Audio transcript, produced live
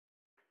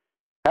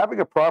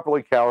Having a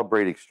properly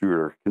calibrated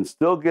extruder can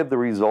still give the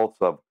results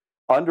of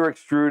under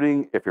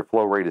extruding if your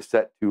flow rate is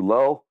set too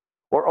low,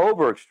 or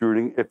over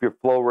extruding if your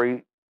flow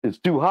rate is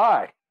too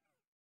high.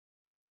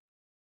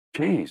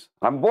 Jeez,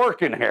 I'm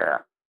working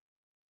here.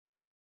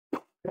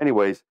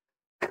 Anyways,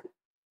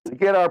 to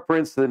get our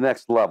prints to the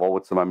next level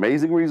with some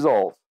amazing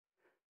results,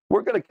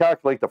 we're going to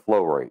calculate the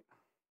flow rate.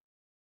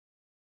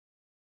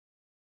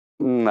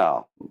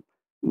 No,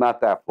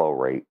 not that flow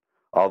rate.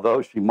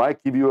 Although she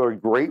might give you a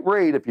great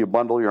rate if you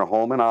bundle your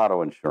home and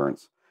auto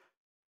insurance.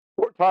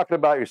 We're talking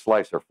about your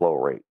slicer flow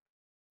rate.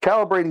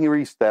 Calibrating your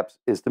E-steps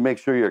is to make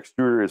sure your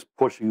extruder is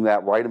pushing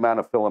that right amount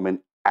of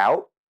filament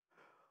out,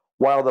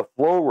 while the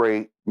flow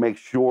rate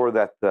makes sure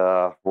that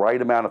the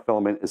right amount of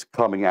filament is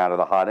coming out of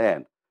the hot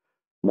end.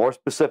 More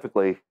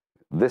specifically,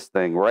 this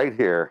thing right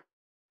here,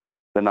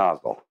 the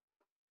nozzle.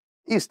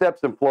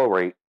 E-steps and flow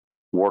rate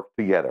work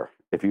together.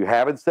 If you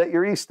haven't set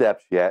your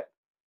E-steps yet,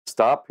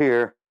 stop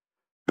here,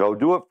 go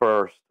do it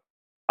first.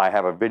 I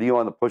have a video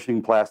on the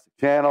Pushing Plastic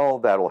channel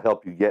that will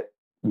help you get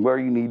where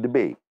you need to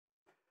be.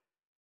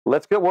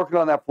 Let's get working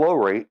on that flow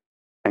rate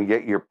and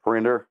get your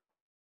printer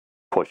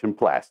pushing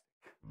plastic.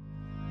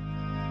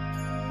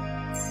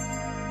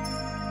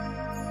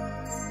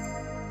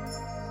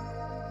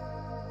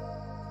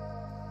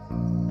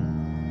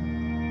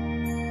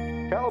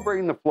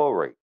 Calibrating the flow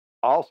rate,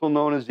 also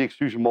known as the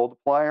extrusion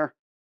multiplier,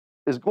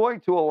 is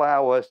going to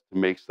allow us to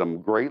make some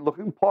great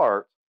looking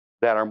parts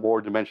that are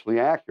more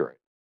dimensionally accurate.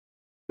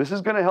 This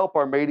is going to help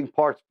our mating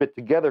parts fit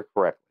together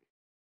correctly.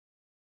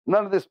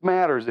 None of this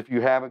matters if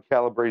you haven't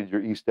calibrated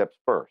your E-steps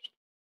first.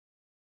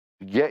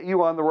 To get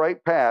you on the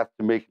right path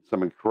to making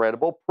some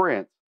incredible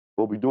prints,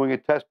 we'll be doing a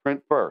test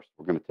print first.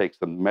 We're going to take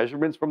some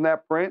measurements from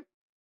that print.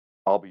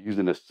 I'll be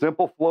using a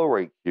simple flow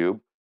rate cube.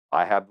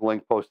 I have the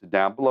link posted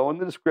down below in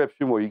the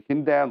description where you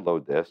can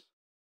download this.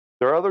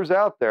 There are others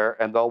out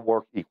there and they'll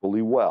work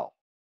equally well.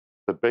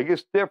 The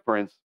biggest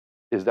difference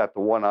is that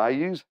the one I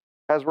use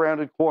has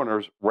rounded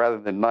corners rather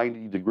than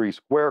 90-degree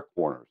square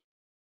corners.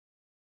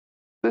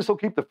 This will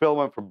keep the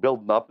filament from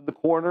building up in the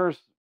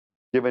corners,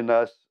 giving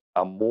us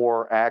a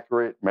more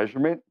accurate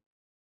measurement.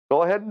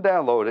 Go ahead and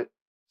download it,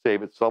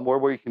 save it somewhere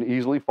where you can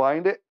easily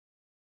find it,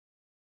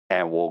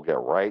 and we'll get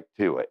right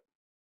to it.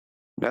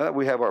 Now that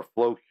we have our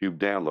flow cube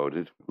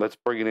downloaded, let's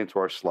bring it into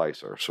our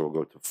slicer. So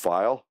we'll go to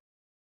File,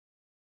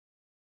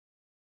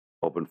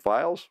 Open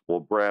Files. We'll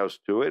browse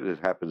to it. It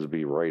happens to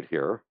be right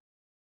here.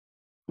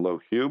 Flow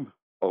cube,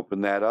 open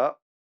that up,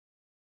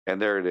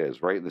 and there it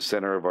is, right in the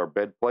center of our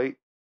bed plate.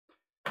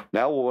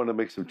 Now we'll want to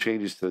make some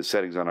changes to the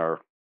settings on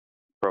our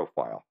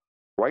profile.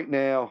 Right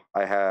now,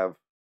 I have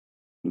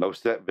no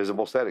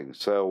visible settings.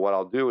 So what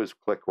I'll do is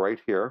click right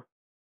here,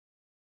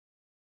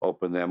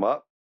 open them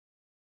up.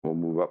 We'll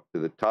move up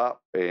to the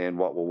top, and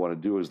what we'll want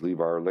to do is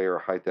leave our layer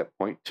height at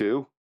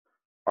 0.2,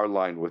 our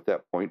line width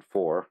at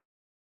 0.4.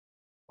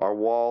 Our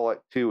wall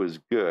at 2 is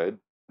good.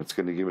 It's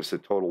going to give us a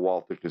total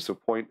wall thickness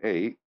of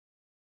 0.8.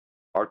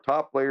 Our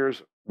top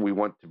layers, we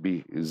want to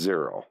be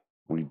 0.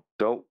 We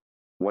don't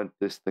want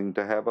this thing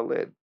to have a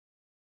lid.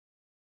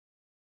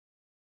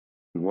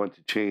 We want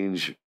to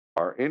change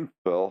our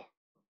infill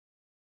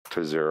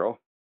to 0.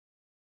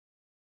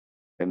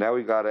 And now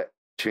we got to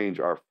change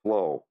our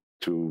flow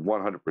to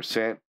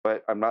 100%,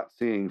 but I'm not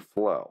seeing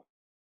flow.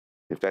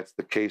 If that's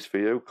the case for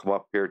you, come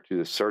up here to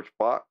the search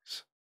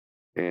box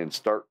and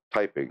start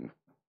typing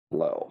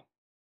flow.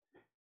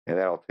 And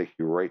that'll take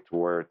you right to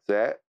where it's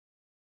at.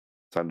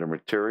 It's under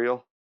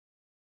material.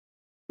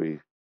 We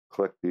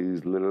click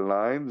these little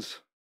lines.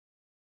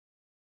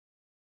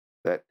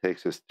 That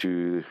takes us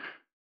to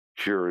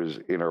Cure's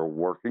inner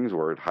workings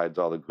where it hides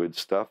all the good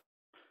stuff.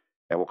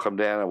 And we'll come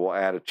down and we'll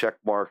add a check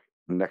mark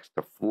next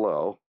to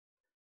flow.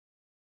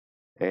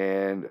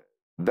 And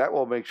that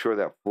will make sure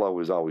that flow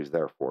is always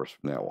there for us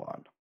from now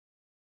on.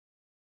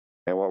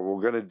 And what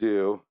we're going to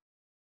do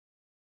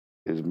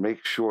is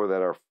make sure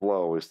that our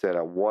flow is set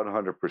at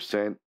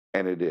 100%,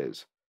 and it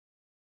is.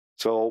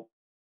 So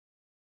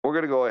we're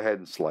going to go ahead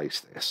and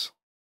slice this.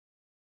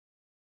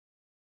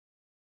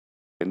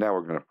 And now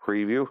we're going to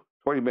preview.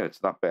 20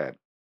 minutes, not bad.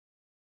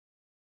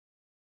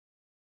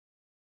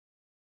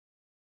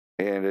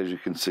 And as you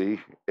can see,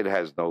 it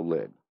has no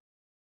lid.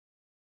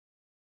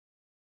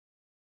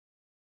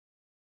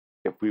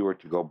 If we were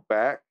to go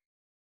back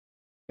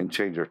and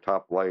change our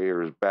top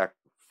layers back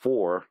to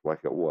 4 like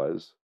it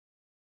was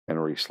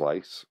and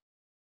reslice,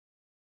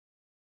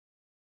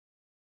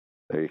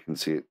 there you can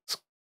see it's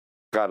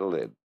got a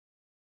lid.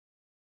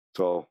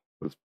 So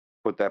let's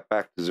put that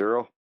back to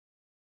 0.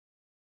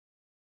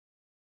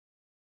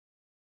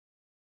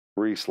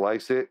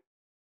 Reslice it,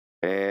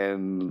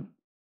 and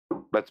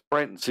let's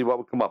print and see what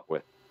we come up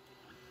with.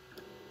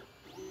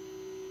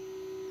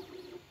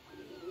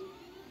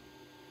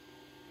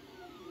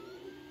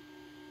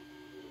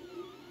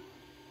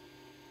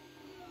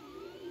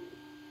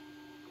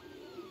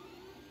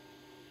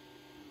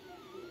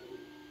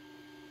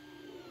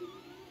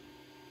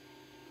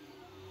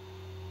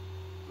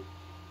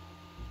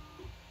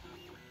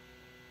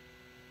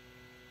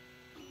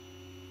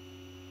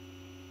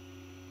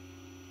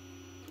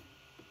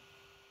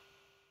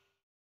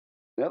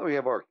 Now that we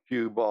have our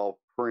cube all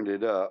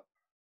printed up,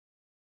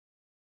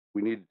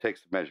 we need to take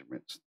some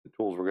measurements. The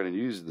tools we're going to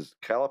use is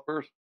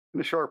calipers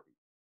and a Sharpie.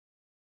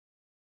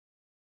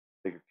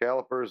 Take your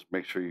calipers,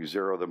 make sure you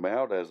zero them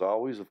out as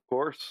always, of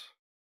course.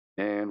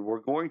 And we're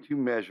going to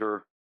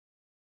measure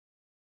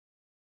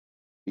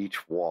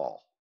each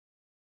wall.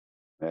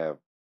 I have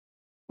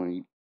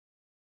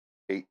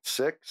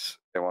 28.6.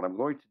 And what I'm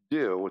going to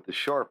do with the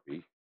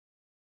Sharpie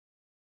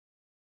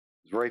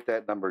is write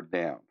that number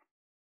down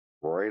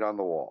right on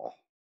the wall.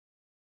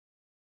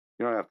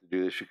 You don't have to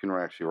do this. You can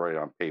actually write it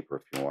on paper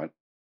if you want.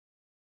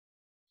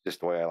 It's just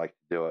the way I like to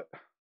do it.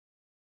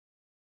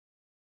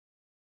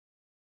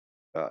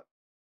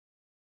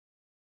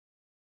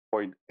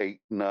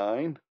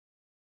 0.89.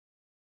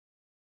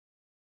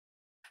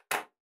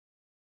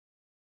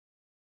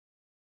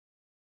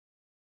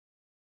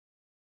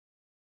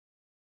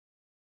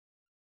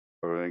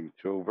 Going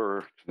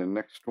over to the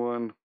next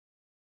one.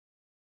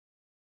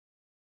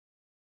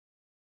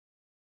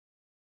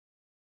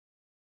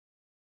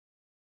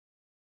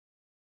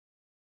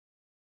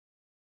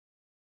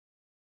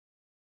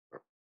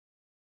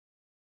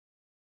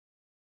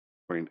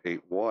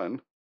 .81.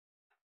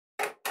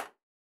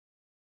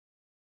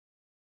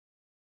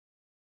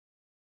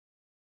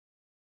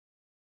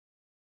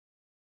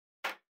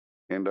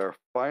 And our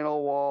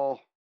final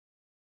wall.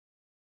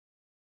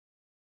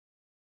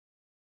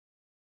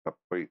 Oh,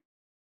 wait.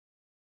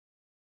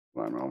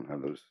 I don't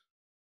have those.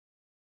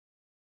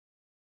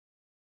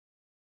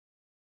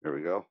 There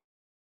we go.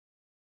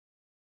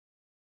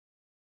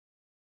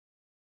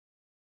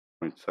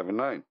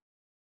 0.79.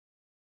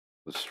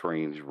 The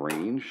strange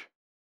range.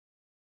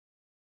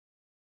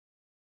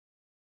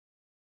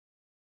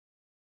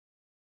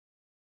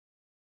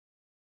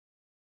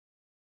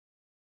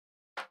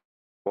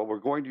 What we're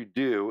going to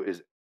do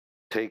is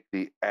take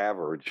the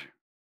average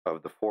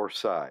of the four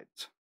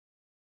sides,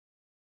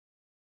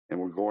 and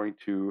we're going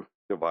to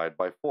divide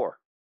by 4. To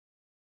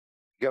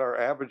get our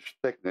average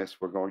thickness,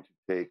 we're going to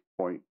take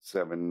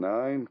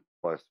 0.79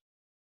 plus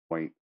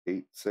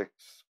 0.86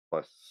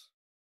 plus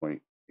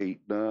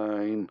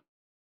 0.89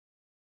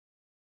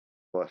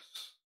 plus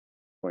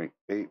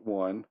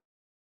 0.81.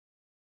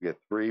 We get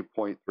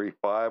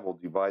 3.35. We'll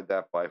divide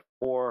that by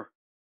 4.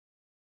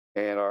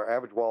 And our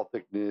average wall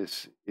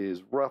thickness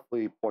is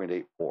roughly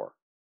 0.84. So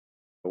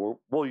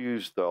we'll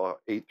use the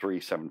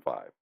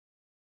 8375.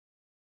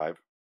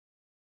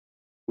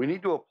 We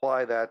need to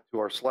apply that to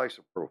our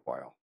slicer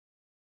profile.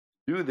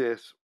 To do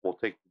this, we'll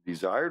take the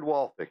desired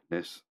wall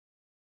thickness.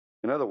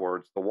 In other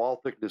words, the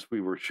wall thickness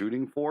we were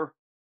shooting for,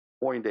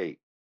 0.8.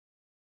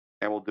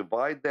 And we'll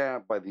divide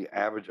that by the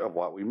average of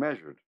what we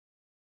measured,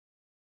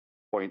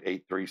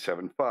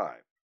 0.8375.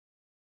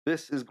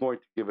 This is going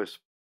to give us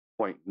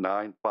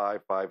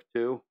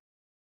 0.9552.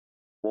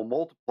 We'll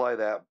multiply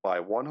that by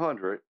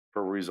 100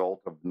 for a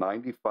result of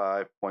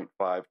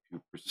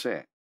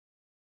 95.52%.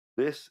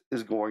 This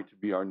is going to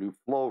be our new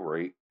flow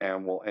rate,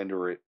 and we'll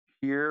enter it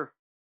here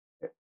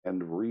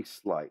and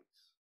reslice.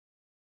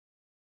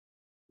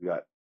 We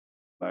got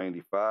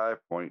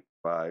 95.52.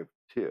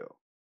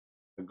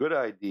 A good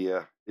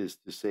idea is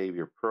to save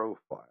your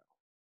profile.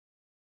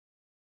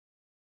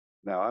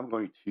 Now I'm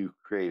going to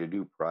create a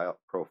new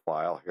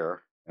profile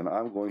here, and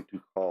I'm going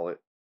to call it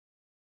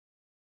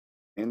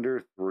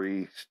Ender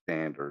 3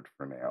 Standard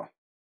for now.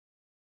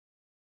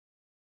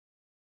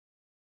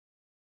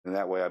 And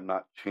that way I'm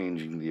not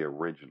changing the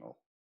original.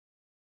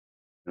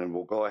 And then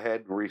we'll go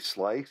ahead and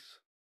reslice.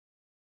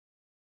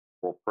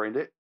 We'll print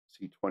it,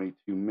 see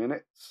 22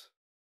 minutes.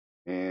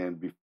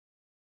 And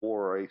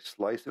before I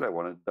slice it, I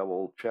want to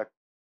double check,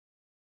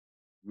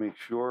 make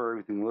sure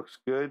everything looks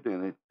good,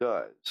 and it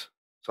does.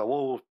 So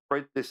we'll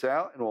print this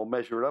out and we'll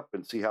measure it up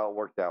and see how it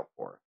worked out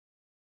for us.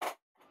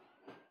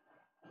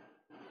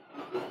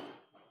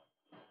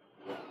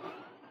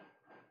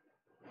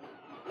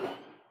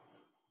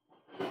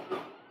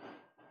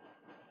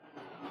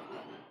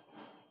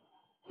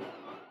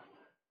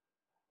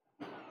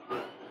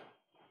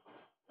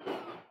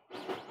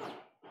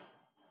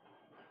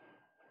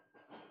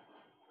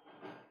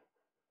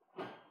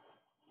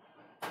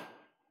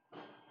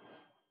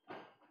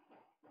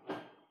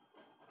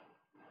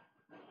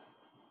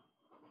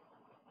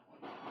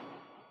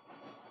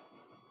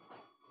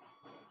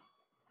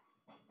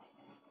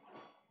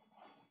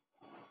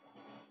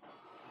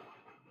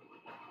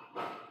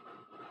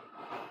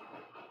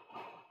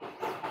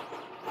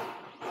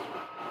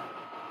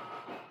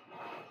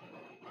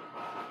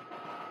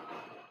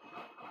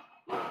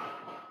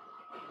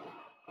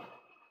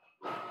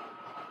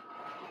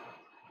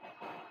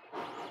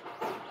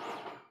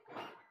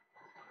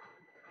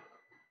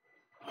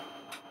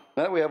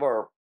 Now that we have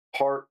our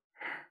part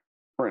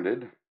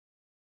printed,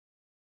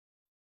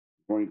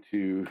 we're going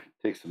to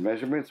take some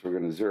measurements. We're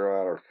going to zero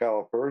out our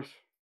calipers.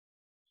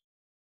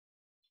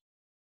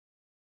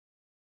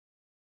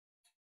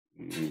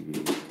 Out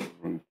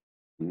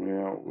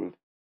with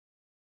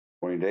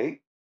 0.8.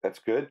 That's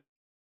good.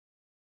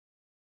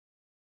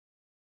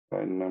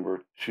 And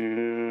number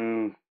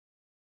 2,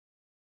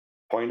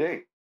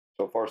 0.8.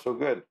 So far, so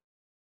good.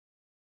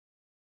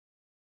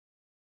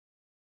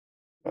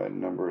 At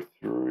number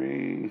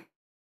 3,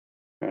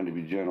 trying to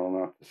be gentle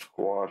not to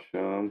squash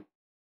them.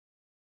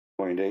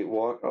 0.8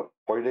 watt, oh,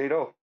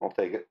 0.80, I'll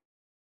take it.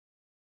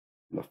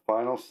 The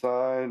final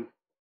side,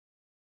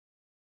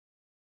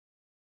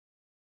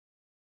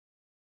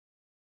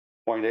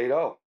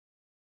 0.80.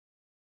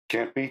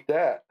 Can't beat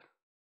that.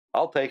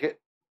 I'll take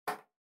it.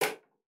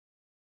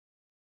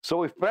 So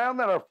we found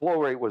that our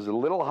flow rate was a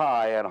little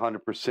high at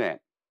 100%,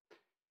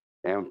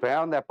 and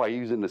found that by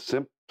using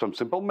some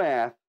simple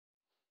math,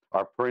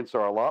 our prints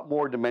are a lot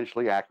more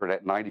dimensionally accurate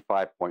at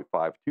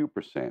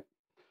 95.52%.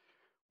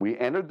 We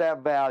entered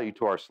that value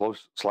to our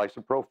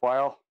slicer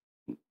profile.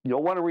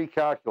 You'll want to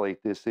recalculate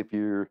this if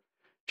you're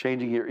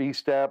changing your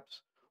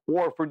E-steps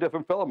or for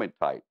different filament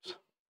types.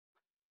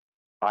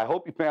 I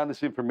hope you found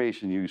this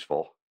information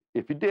useful.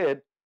 If you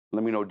did,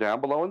 let me know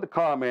down below in the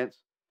comments.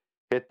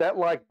 Hit that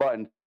like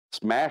button,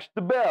 smash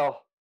the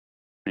bell,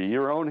 be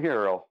your own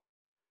hero.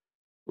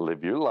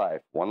 Live your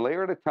life one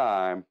layer at a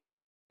time.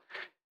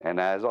 And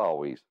as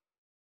always,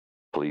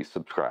 please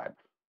subscribe.